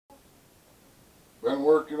Been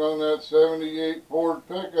working on that 78 Ford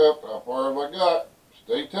pickup. How far have I got?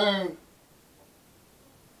 Stay tuned.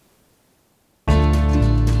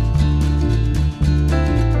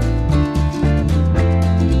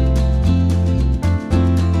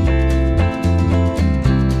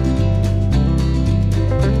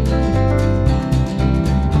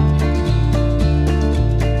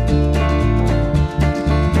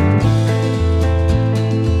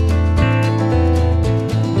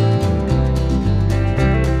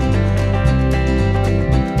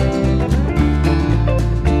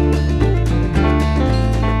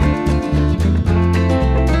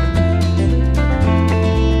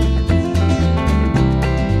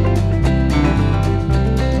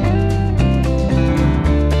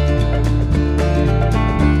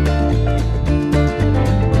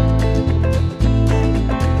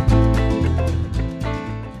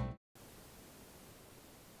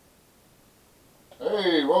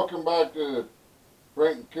 Hey, welcome back to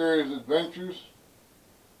FrankNCarrie's Adventures,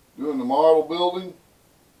 doing the model building.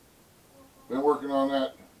 Been working on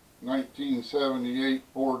that 1978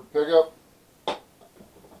 Ford pickup.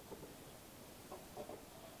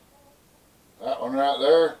 That one right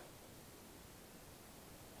there.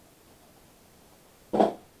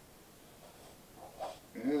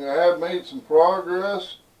 And I have made some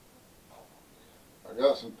progress. I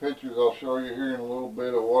got some pictures I'll show you here in a little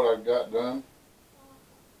bit of what I've got done.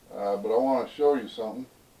 But I want to show you something.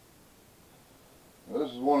 Now,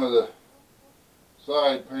 this is one of the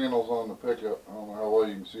side panels on the pickup. I don't know how well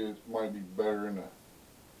you can see it. It might be better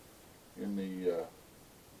in the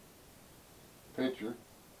picture.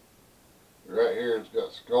 Right here it's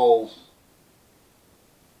got skulls.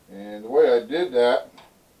 And the way I did that,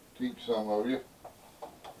 to teach some of you,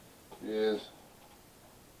 is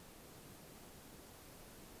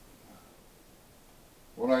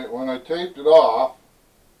when I taped it off,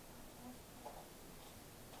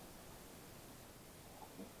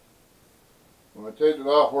 when I taped it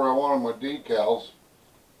off where I wanted my decals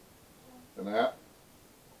and that,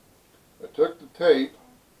 I took the tape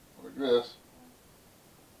like this,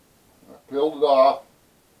 I peeled it off,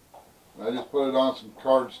 and I just put it on some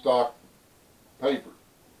cardstock paper.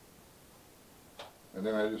 And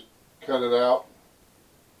then I just cut it out,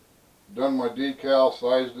 done my decal,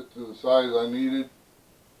 sized it to the size I needed,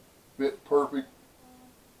 fit perfect.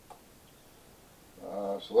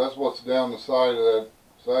 So that's what's down the side of that.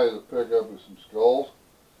 Side of the pickup is some skulls.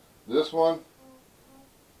 This one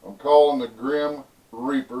I'm calling the Grim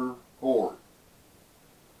Reaper Ford.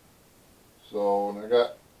 So, and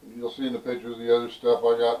you'll see in the pictures the other stuff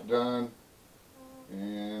I got done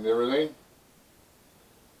and everything.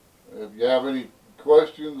 If you have any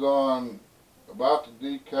questions about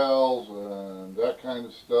the decals and that kind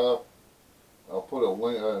of stuff, I'll put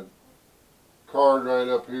a card right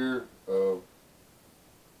up here of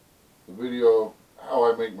the video of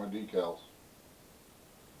how I make my decals.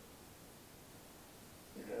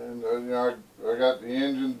 And you know, I got the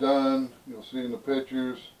engine done. You'll see in the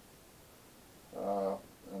pictures.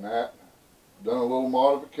 And that. Done a little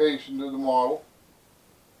modification to the model.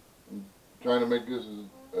 I'm trying to make this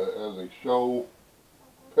as a show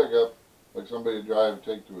pickup, like somebody to drive and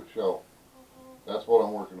take to a show. That's what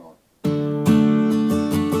I'm working on.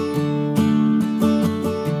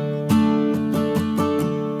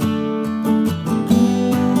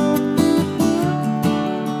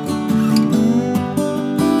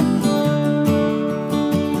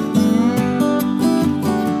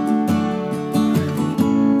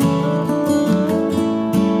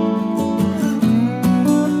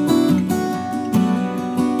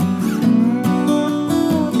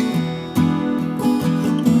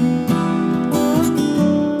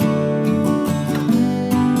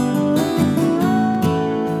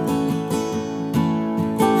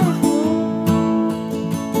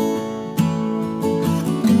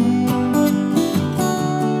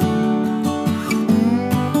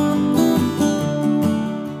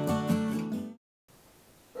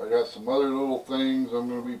 Some other little things I'm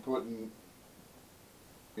going to be putting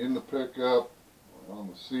in the pickup, on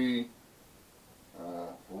the seat.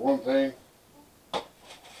 For one thing,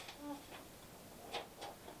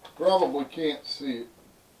 probably can't see it,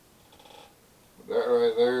 but that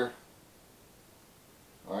right there,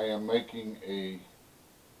 I am making a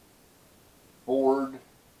Ford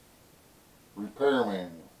repair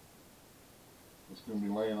manual. It's going to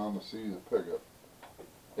be laying on the seat of the pickup.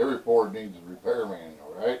 Every Ford needs a repair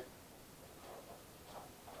manual, right?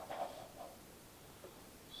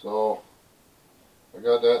 So I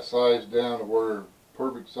got that size down to where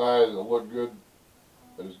perfect size, it'll look good.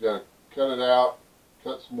 I just got to cut it out,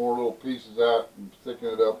 cut some more little pieces out and thicken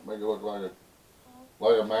it up, make it look like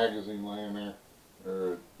a magazine laying there.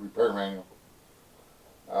 or repair manual.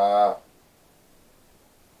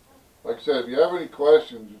 Like I said, if you have any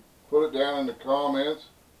questions, put it down in the comments,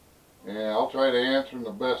 and I'll try to answer them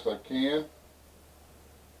the best I can.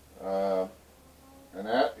 And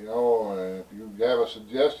that, you know, and if you have a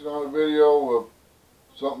suggestion on a video of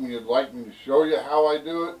something you'd like me to show you how I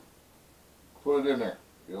do it, put it in there.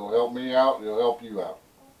 It'll help me out, it'll help you out.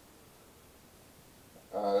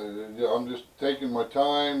 I'm just taking my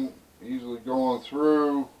time, easily going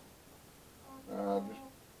through, just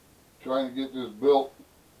trying to get this built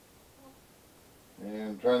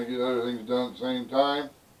and trying to get other things done at the same time.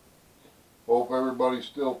 Hope everybody's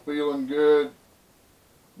still feeling good.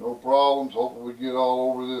 No problems. Hopefully we get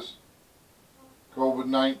all over this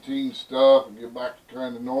COVID-19 stuff and get back to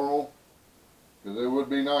kind of normal. Because it would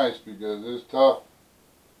be nice, because it's tough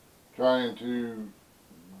trying to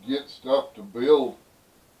get stuff to build.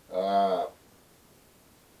 I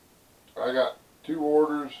got 2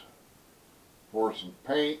 orders for some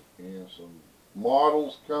paint and some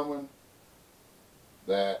models coming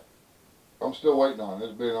that I'm still waiting on.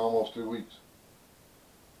 It's been almost 2 weeks.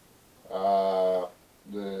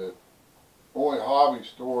 The only hobby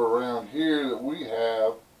store around here that we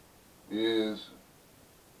have it's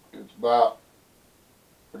about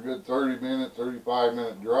a good 30-minute,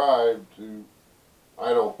 35-minute drive to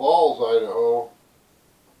Idaho Falls, Idaho,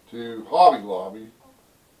 to Hobby Lobby,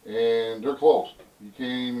 and they're closed. You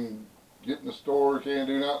can't even get in the store, can't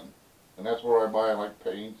do nothing. And that's where I buy like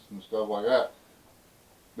paints and stuff like that.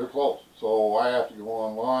 They're closed. So I have to go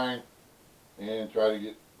online and try to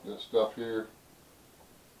get this stuff here.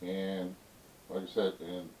 And like I said,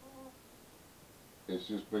 and it's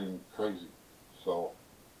just been crazy. So,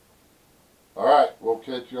 alright, we'll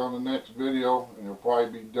catch you on the next video, and it'll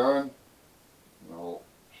probably be done. And I'll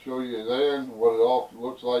show you then what it all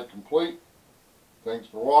looks like complete. Thanks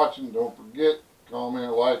for watching. Don't forget,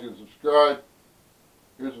 comment, like, and subscribe.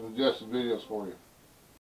 Here's some suggested videos for you.